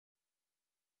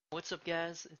What's up,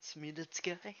 guys? It's me,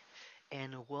 Deadsky,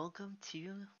 and welcome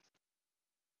to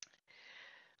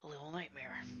A Little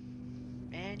Nightmare.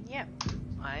 And yeah,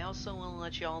 I also want to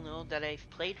let y'all know that I've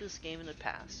played this game in the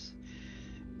past.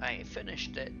 I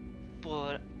finished it,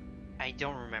 but I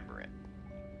don't remember it.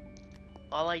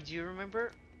 All I do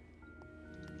remember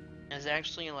is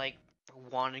actually like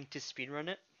wanting to speedrun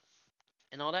it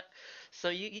and all that. So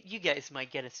you guys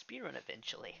might get a speedrun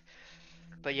eventually.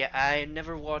 But yeah, I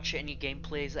never watch any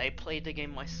gameplays. I played the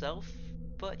game myself.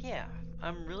 But yeah,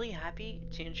 I'm really happy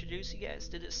to introduce you guys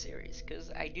to this series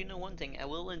because I do know one thing, I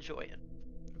will enjoy it.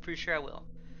 I'm pretty sure I will.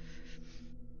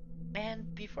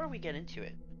 And before we get into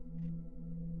it,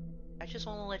 I just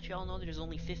want to let y'all know there's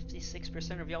only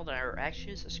 56% of y'all that are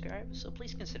actually subscribed, so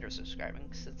please consider subscribing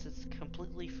since it's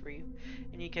completely free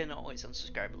and you can always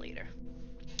unsubscribe later.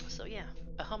 So yeah,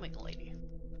 a humming lady.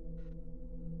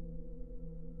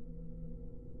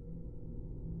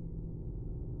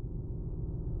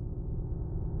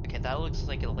 Okay, that looks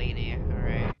like a lady,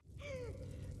 alright.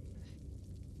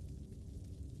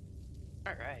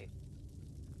 Alright.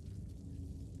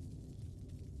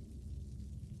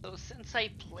 So since I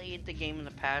played the game in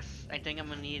the past, I think I'm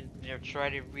gonna need to try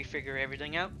to refigure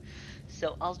everything out.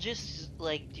 So I'll just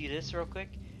like do this real quick.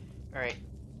 Alright.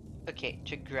 Okay,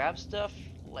 to grab stuff,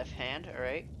 left hand,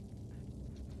 alright.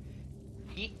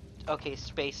 Eat. Okay,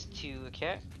 space 2,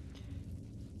 okay.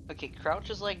 Okay, crouch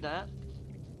is like that.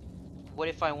 What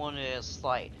if I want to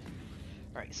slide?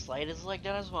 Alright, slide is like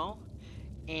that as well.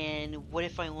 And what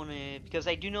if I want to, because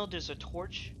I do know there's a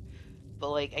torch, but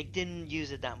like I didn't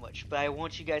use it that much, but I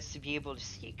want you guys to be able to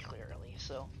see it clearly,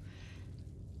 so.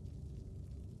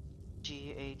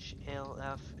 GHLFLG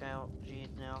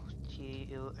now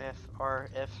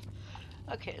TUFRF.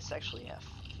 Okay, it's actually F.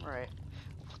 Alright.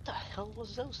 What the hell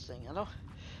was those things? I don't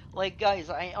like guys,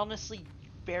 I honestly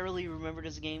barely remember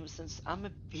this game since I'm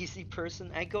a busy person.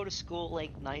 I go to school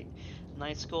like night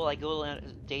school, I go to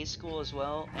day school as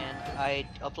well, and I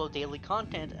upload daily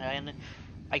content and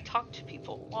I talk to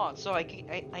people a lot, so I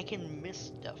can miss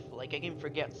stuff. Like I can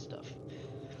forget stuff.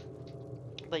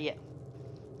 But yeah.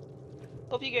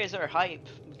 Hope you guys are hype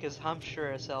because I'm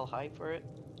sure as hell hype for it.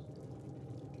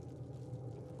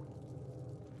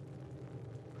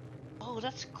 Oh,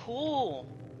 that's cool.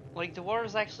 Like the water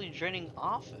is actually draining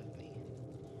off of me.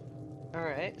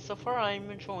 Alright, so far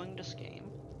I'm enjoying this game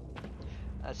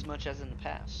as much as in the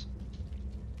past.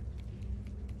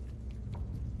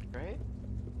 Right?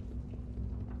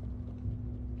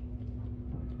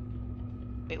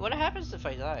 Wait, what happens if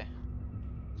I die?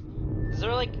 Is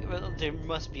there like, well, there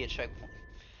must be a checkpoint.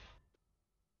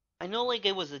 I know like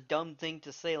it was a dumb thing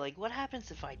to say, like what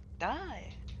happens if I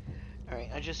die?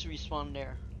 Alright, I just respawned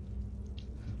there.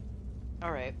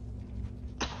 Alright.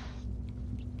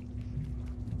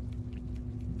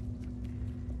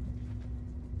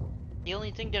 The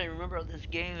only thing that I remember of this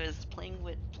game is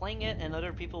playing it and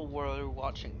other people were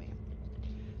watching me.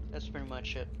 That's pretty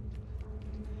much it.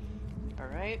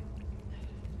 Alright.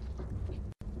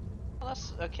 Well,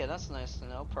 that's okay, that's nice to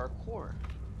know. Parkour.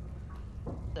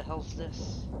 What the hell's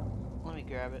this? Let me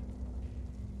grab it.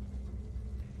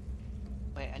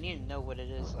 Wait, I need to know what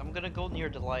it is. I'm gonna go near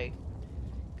the light.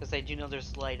 Because I do know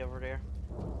there's light over there.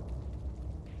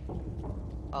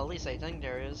 Well, at least I think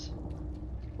there is.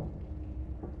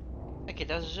 Okay,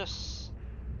 that's just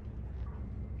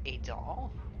a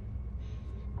doll?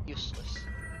 Useless.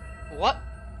 What?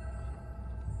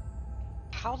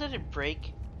 How did it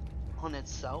break on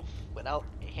itself without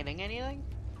hitting anything?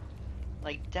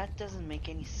 Like, that doesn't make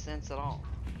any sense at all.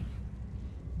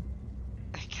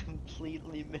 I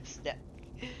completely missed that.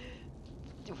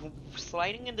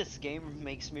 Sliding in this game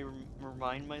makes me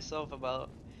remind myself about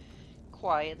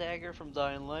Quiet Dagger from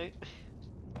Dying Light.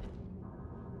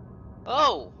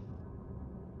 Oh!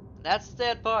 That's the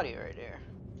dead body right there.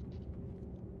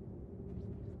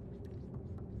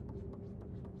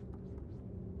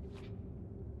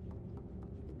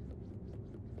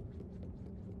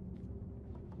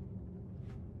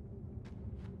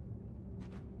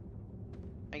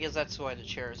 I guess that's why the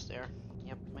chair is there.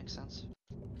 Yep, makes sense.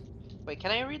 Wait,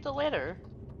 can I read the letter?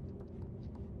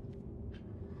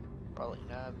 Probably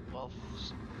not. Well,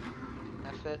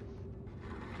 F it.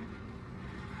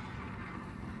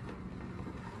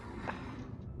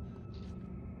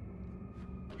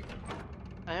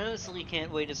 I honestly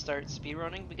can't wait to start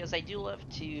speedrunning because I do love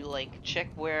to like check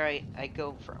where I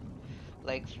go from.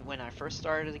 Like when I first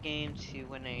started the game to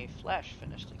when I flash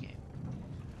finished the game.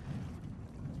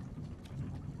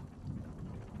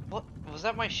 What was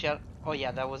that my shadow? Oh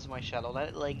yeah, that was my shadow.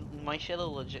 That like my shadow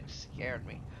legit scared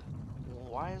me.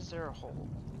 Why is there a hole?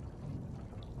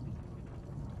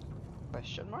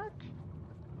 Question mark?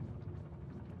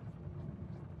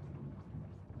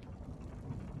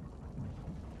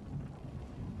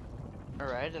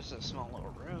 Alright, there's a small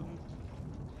little room.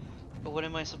 But what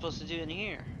am I supposed to do in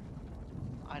here?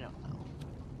 I don't know.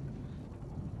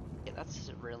 Yeah,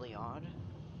 that's really odd.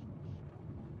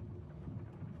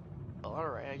 Well,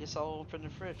 alright, I guess I'll open the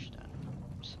fridge then.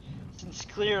 Since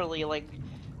clearly, like,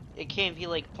 it can't be,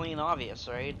 like, plain obvious,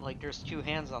 right? Like, there's two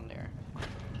hands on there.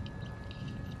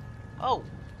 Oh!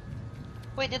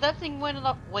 Wait, did that thing went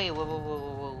up? Wait.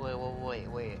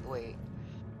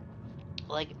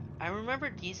 Like, I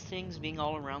remember these things being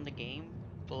all around the game,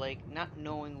 but, like, not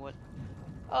knowing what...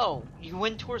 Oh, you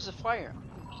went towards the fire.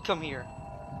 Come here.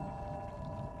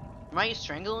 Am I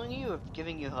strangling you or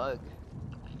giving you a hug?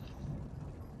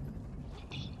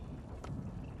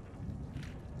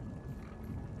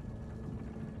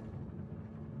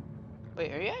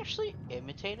 Wait, are you actually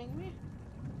imitating me?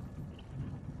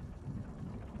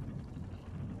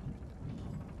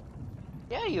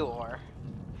 Yeah, you are.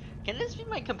 Can this be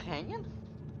my companion?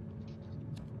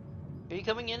 Are you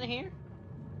coming in here?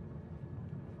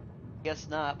 Guess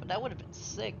not, but that would have been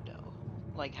sick, though.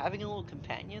 Like, having a little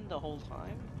companion the whole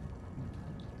time.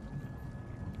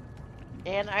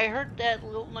 And I heard that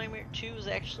Little Nightmare 2 is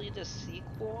actually the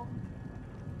sequel.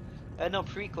 No,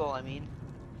 prequel, I mean.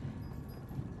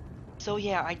 So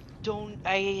yeah, I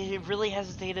really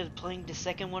hesitated playing the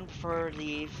second one for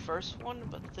the first one,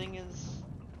 but the thing is,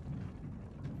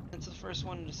 it's the first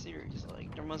one in the series,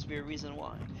 like, there must be a reason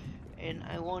why. And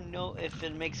I won't know if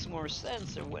it makes more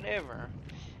sense or whatever,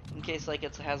 in case, like,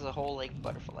 it has a whole, like,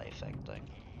 butterfly effect thing.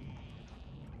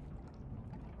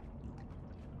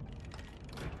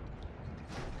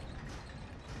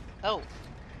 Oh,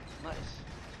 nice.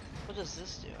 What does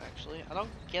this do, actually? I don't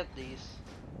get these.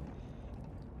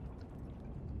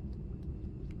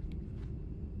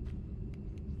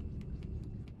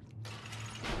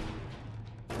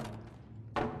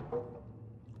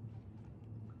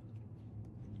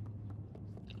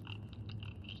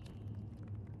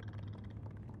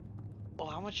 Well,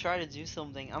 I'm gonna try to do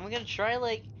something. I'm gonna try,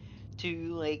 like,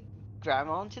 to, like, grab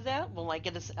onto that. Well, like,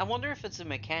 I wonder if it's a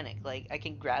mechanic. Like, I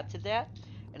can grab to that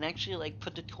and actually, like,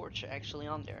 put the torch actually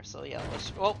on there. So, yeah,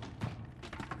 let's... Oh!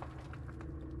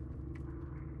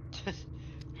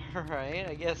 Alright,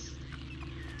 I guess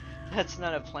that's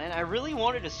not a plan. I really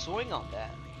wanted to swing on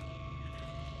that.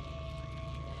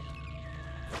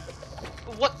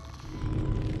 What?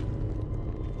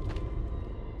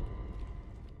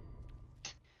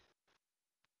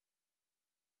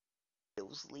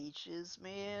 Those leeches,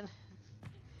 man.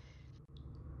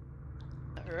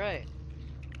 Alright.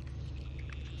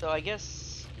 So I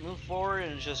guess move forward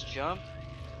and just jump.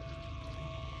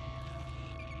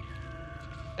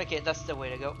 Okay, that's the way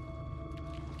to go.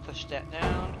 Push that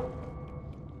down.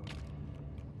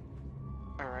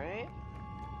 Alright.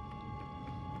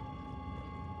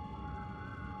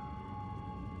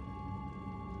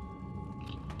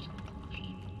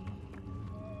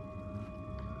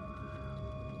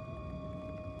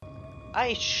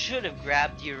 I should have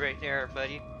grabbed you right there,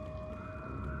 buddy.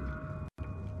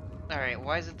 Alright,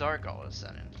 why is it dark all of a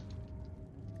sudden?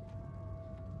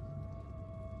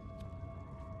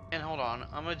 And hold on,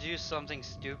 I'm gonna do something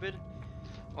stupid.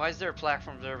 Why is there a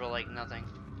platform there but like nothing?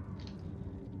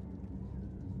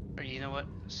 Or you know what?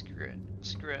 Screw it.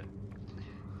 Screw it.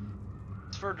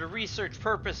 It's for the research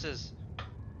purposes.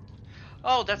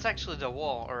 Oh, that's actually the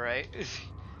wall, alright.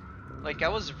 Like, I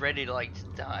was ready to, like, to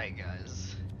die,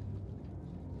 guys.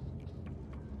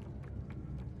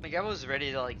 Like, I was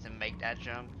ready to, like, to make that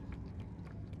jump.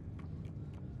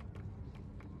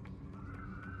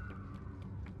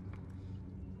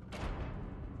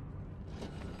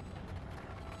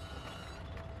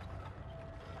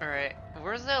 Alright,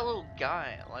 where's that little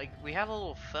guy? Like, we have a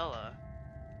little fella.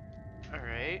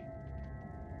 Alright.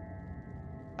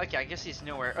 Okay, I guess he's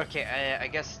nowhere. Okay, I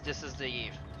guess this is the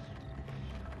Eve.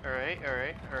 Alright.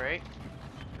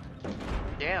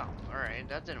 Damn, alright,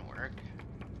 that didn't work.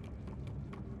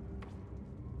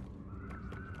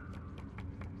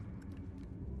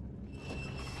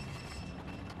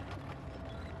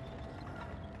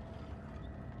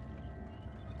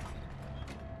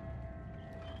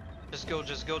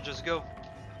 Just go.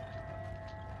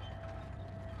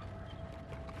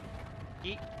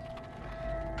 Yeet.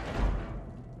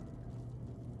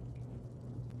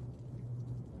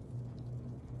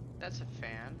 That's a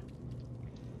fan.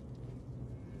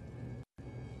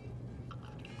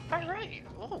 Alright,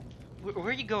 oh. Where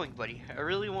are you going, buddy? I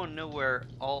really want to know where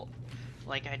all...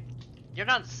 Like, You're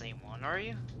not the same one, are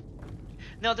you?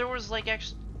 No, there was, like,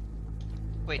 actually...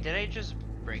 Wait, did I just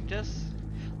break this?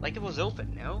 Like, it was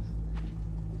open, no?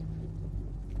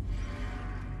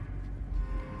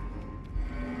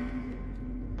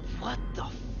 What the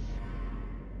f...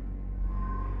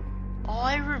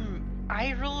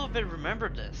 little bit remember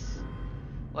this.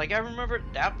 Like, I remember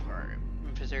that part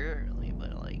particularly,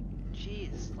 but like,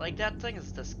 jeez, like that thing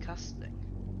is disgusting.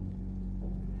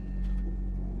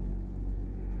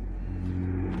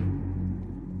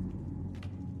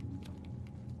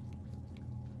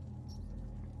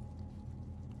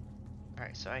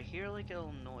 Alright, so I hear like a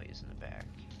little noise in the back.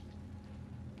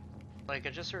 Like, I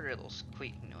just heard a little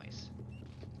squeaking noise.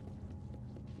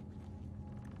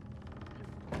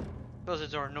 Close the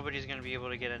door, nobody's gonna be able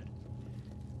to get in.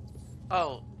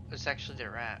 Oh, it's actually the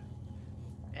rat.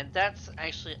 And that's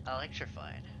actually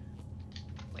electrified.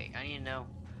 Wait, I need to know.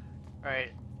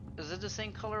 Alright, is it the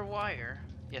same color wire?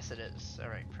 Yes, it is.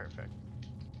 Alright, perfect.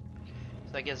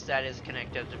 So I guess that is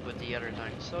connected with the other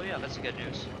thing. So yeah, that's good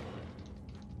news.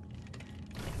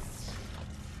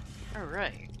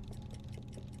 Alright.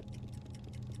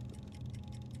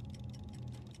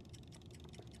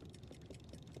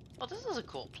 Well, this is a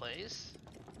cool place.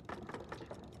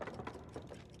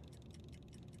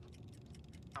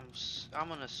 I'm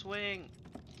gonna swing.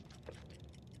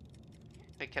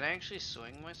 Hey, can I actually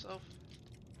swing myself?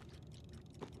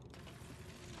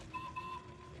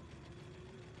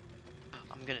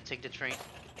 I'm gonna take the train.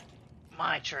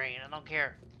 My train, I don't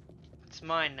care. It's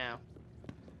mine now.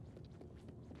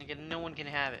 Again, no one can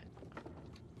have it.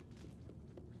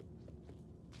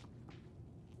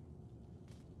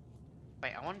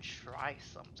 Wait, I want to try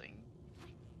something.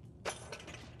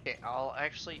 Okay, I'll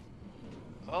actually...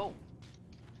 Oh!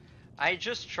 I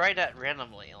just tried that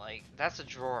randomly, like, that's a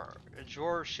drawer. A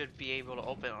drawer should be able to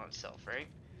open on itself, right?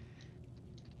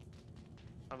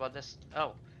 How about this?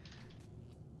 Oh.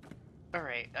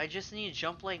 Alright, I just need to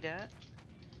jump like that.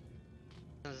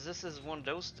 Because this is one of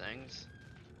those things.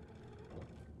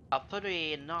 I'll put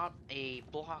not a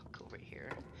block over here.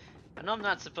 I know I'm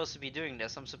not supposed to be doing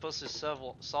this. I'm supposed to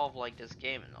solve like this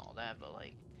game and all that, but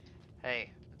like, hey,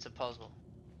 it's a puzzle.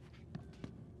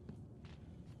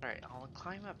 Alright, I'll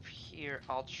climb up here.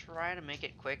 I'll try to make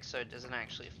it quick so it doesn't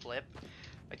actually flip.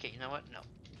 Okay, you know what? No.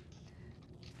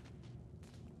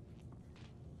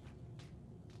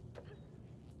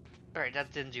 Alright,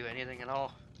 that didn't do anything at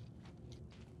all.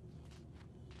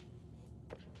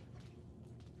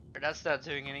 That's not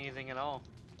doing anything at all.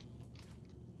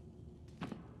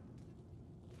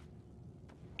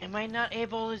 Am I not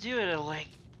able to do it, or like,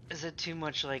 is it too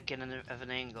much like of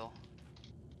an angle?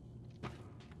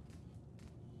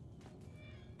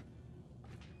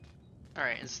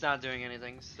 Alright, it's not doing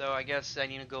anything, so I guess I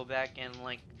need to go back and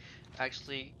like,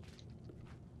 actually...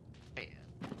 Wait.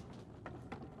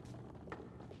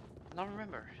 I don't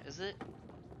remember, is it?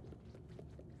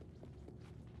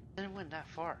 It didn't went that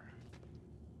far.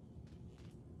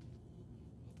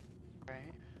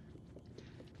 Right.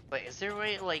 Wait, is there a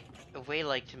way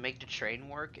like to make the train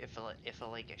work if I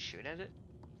like shoot at it?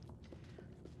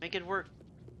 Make it work.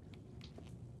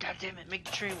 God damn it, make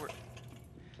the train work.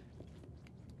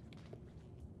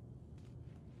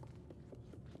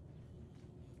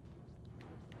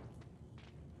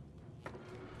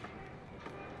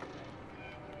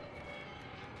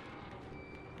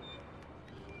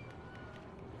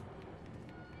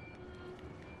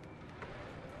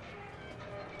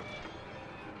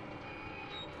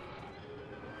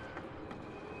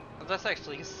 That's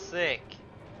actually sick.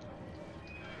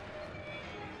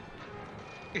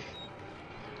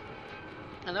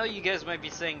 I know you guys might be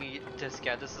saying,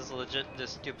 this is legit the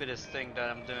stupidest thing that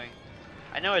I'm doing.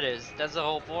 I know it is. That's the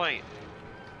whole point.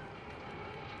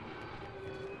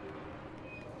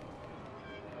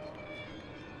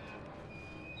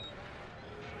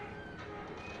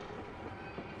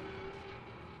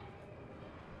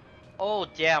 Oh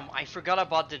damn, I forgot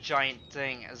about the giant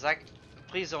thing. Is that...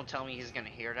 Please don't tell me he's gonna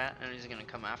hear that and he's gonna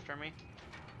come after me.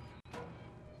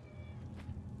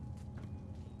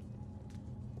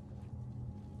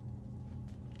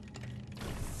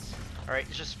 Alright,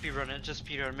 just speedrun it, just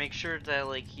speedrun. Make sure that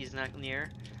like he's not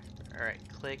near. Alright,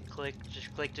 click,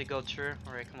 just click to go through.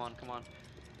 Alright, come on.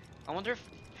 I wonder if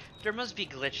there must be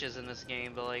glitches in this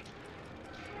game, but like,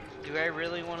 do I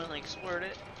really want to like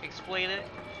explain it?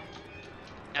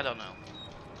 I don't know.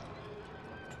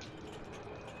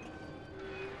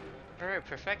 Alright,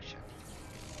 perfection.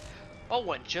 Oh,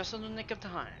 went just in the nick of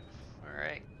time.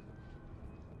 Alright.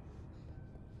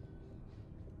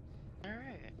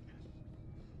 Alright.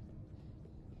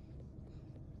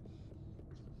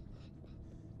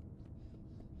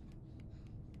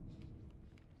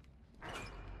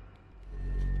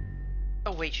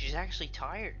 Oh wait, she's actually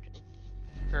tired.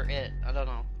 Or it, I don't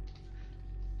know.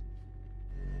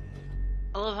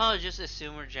 I love how I just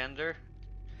assume her gender.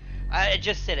 I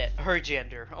just said it, her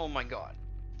gender. Oh my god.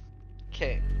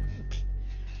 Okay.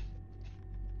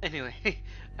 Anyway,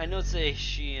 I know it's a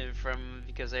she from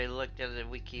because I looked at the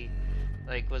wiki,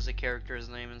 like was the character's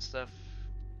name and stuff,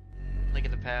 like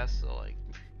in the past. So like,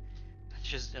 I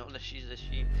just know that she's a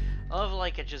she. I love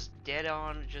like I just dead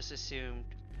on just assumed.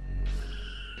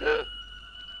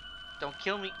 Don't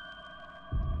kill me.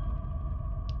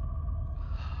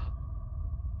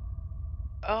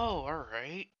 Oh,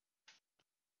 alright.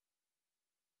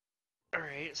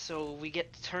 Alright, so we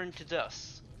get turned to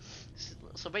dust.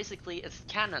 So basically, it's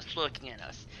Canis looking at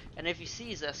us, and if he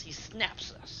sees us, he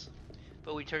snaps us.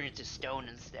 But we turn into stone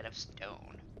instead of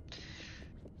stone.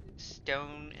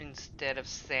 Stone instead of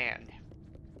sand.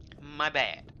 My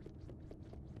bad.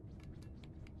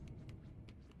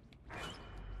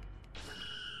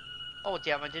 Oh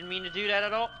damn, I didn't mean to do that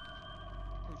at all.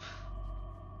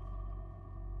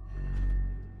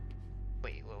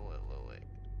 Wait.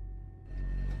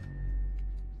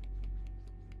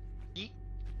 Yeet.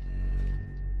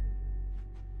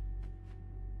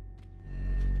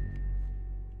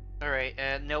 Alright,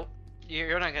 and nope.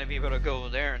 You're not gonna be able to go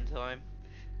there in time.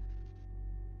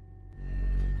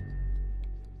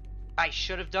 I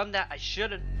should have done that. I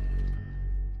shouldn't.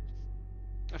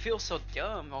 I feel so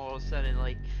dumb all of a sudden.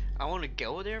 Like, I want to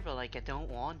go there, but like, I don't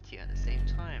want to at the same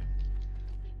time.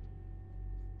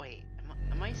 Wait,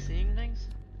 am I seeing things?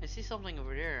 I see something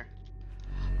over there.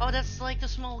 Oh, that's like the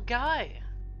small guy.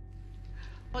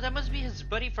 Oh, that must be his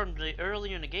buddy from the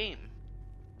earlier in the game.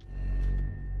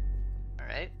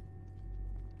 Alright.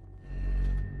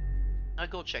 I'll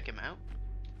go check him out.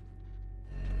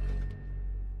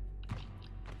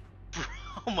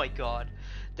 Oh my god.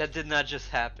 That did not just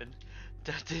happen.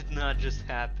 That did not just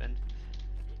happen.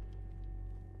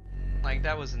 Like,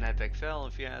 that was an epic fail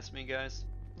if you ask me, guys.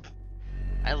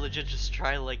 I legit just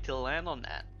tried like to land on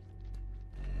that.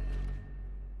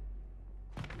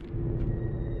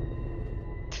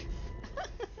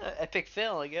 Epic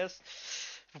fail, I guess.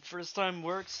 First time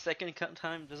works, second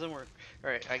time doesn't work.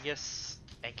 Alright, I guess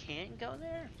I can't go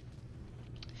there?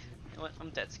 You know what? I'm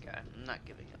Deadsky. I'm not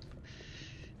giving up.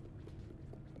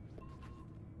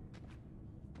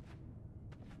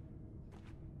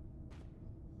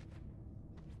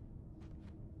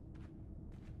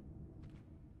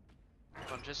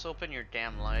 Well, just open your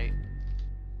damn light.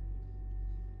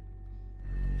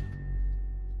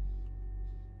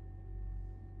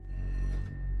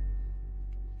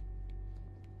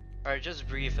 Alright, just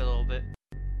breathe a little bit.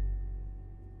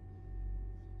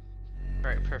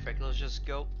 Alright, perfect. Let's just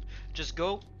go. Just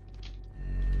go.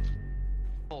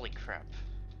 Holy crap.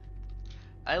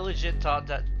 I legit thought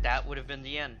that that would have been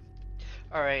the end.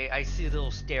 Alright, I see the little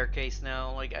staircase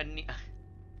now. Like, I need...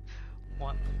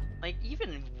 What? Like,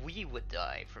 even we would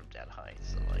die from that height.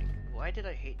 So, like, why did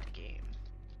I hate the game?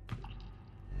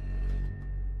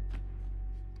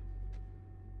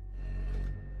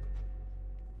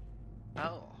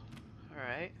 Oh.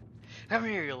 Alright. Come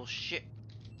here, you little shit.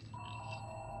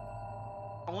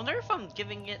 I wonder if I'm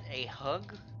giving it a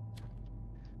hug?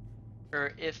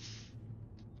 Or if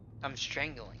I'm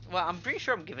strangling. Well, I'm pretty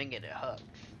sure I'm giving it a hug.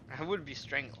 I would be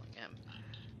strangling him.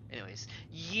 Anyways,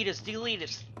 yeetus,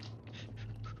 deletus.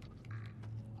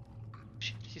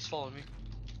 He's following me.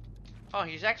 Oh,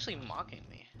 he's actually mocking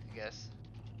me, I guess.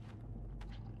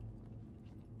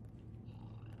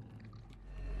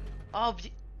 Oh,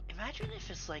 imagine if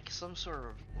it's like some sort of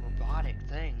robotic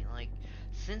thing. Like,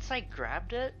 since I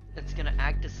grabbed it, it's gonna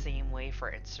act the same way for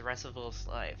its rest of its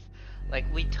life. Like,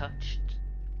 we touched,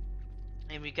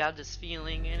 and we got this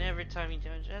feeling, and every time you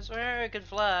touch, I swear I could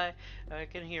fly. I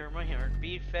can hear my heart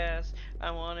beat fast.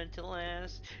 I want it to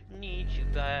last. Need you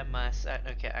by my side.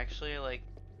 Okay, actually, like.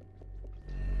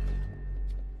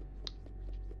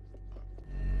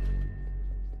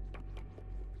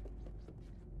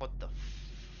 What the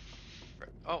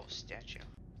oh, statue.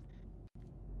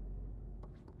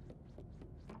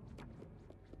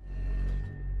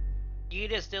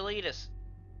 Eat us, delete us.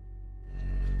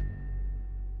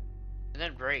 It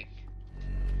didn't break.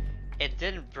 It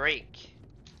didn't break.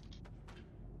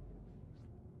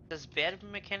 Does bed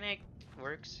mechanic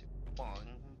works? Bong,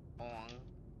 bong.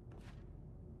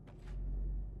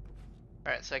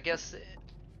 Alright, so I guess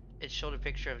it showed a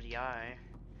picture of the eye.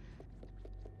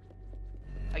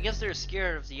 I guess they're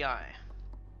scared of the eye.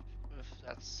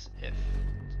 If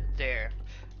there.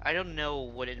 I don't know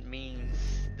what it means.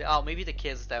 Oh, maybe the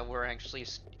kids that were actually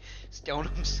stoned.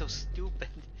 I'm so stupid.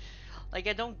 Like,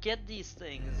 I don't get these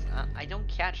things. I don't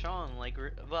catch on. Like,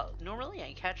 well, normally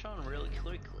I catch on really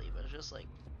quickly, but it's just like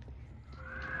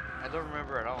I don't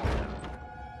remember at all.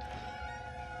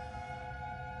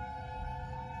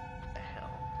 What the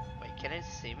hell? Wait, can it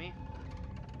see me?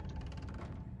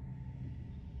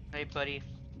 Hey, buddy.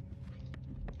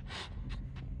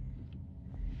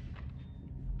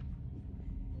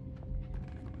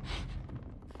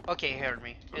 Okay, it heard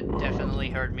me. It definitely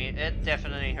heard me. It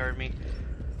definitely heard me.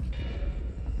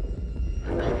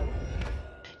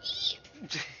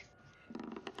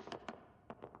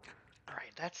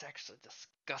 Alright, that's actually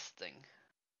disgusting.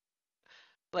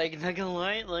 Like, not gonna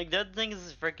lie, like, that thing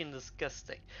is freaking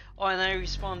disgusting. Oh, and I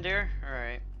respawned there?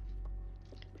 Alright.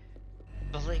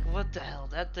 But, like, what the hell?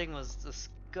 That thing was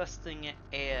disgusting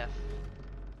AF.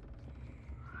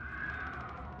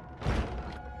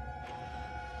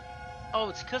 Oh,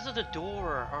 it's because of the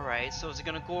door. Alright, so it's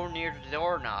gonna go near the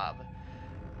doorknob.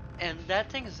 And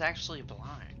that thing is actually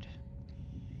blind.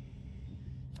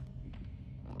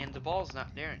 And the ball's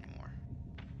not there anymore.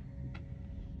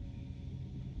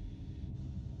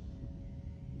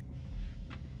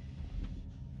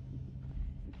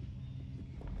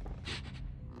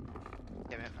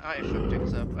 Damn it, I fucked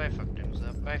things up, I fucked things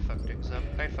up, I fucked things up,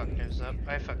 I fucked things up,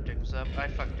 I fucked things up, I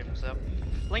fucked things up.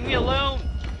 Leave me alone!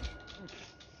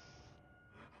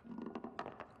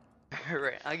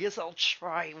 Alright, I guess I'll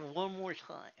try one more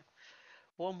time.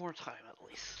 One more time at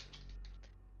least.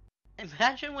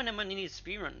 Imagine when I'm gonna need to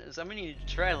speedrun this. I'm gonna need to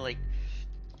try, like...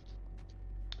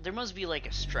 There must be like a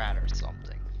strat or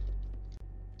something.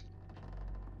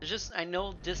 It's just, I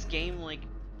know this game, like,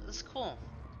 it's cool.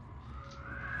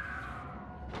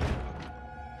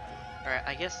 Alright,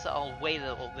 I guess I'll wait a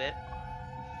little bit.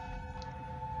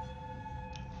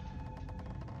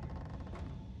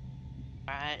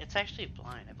 It's actually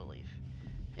blind, I believe.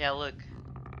 Yeah, look.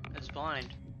 It's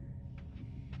blind.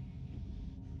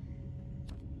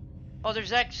 Oh,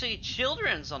 there's actually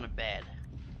children's on the bed.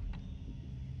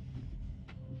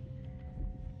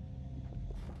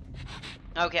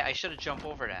 Okay, I should have jumped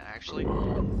over that, actually.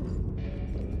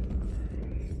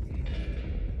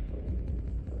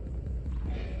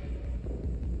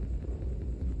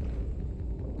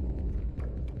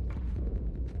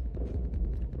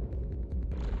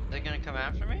 They're gonna come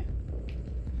after me?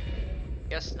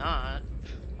 Guess not.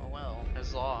 Oh well,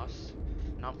 it's lost.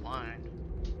 Not blind.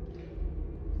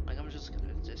 Like, I'm just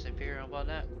gonna disappear. How about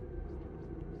that?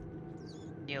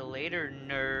 See you later,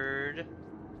 nerd.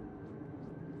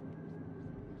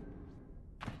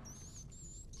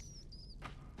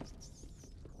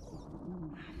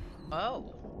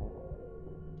 Oh.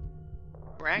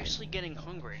 We're actually getting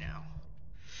hungry now.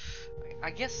 I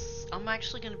guess I'm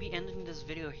actually gonna be ending this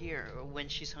video here when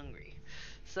she's hungry.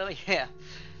 So yeah.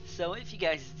 So if you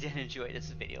guys did enjoy this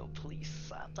video, please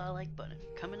slap that like button,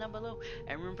 comment down below,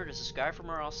 and remember to subscribe for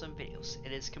more awesome videos.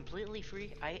 It is completely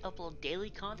free. I upload daily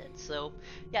content, so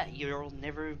yeah, you'll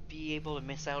never be able to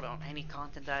miss out on any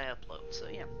content that I upload. So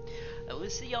yeah, I will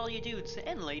see all you dudes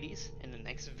and ladies in the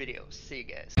next video. See you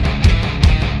guys.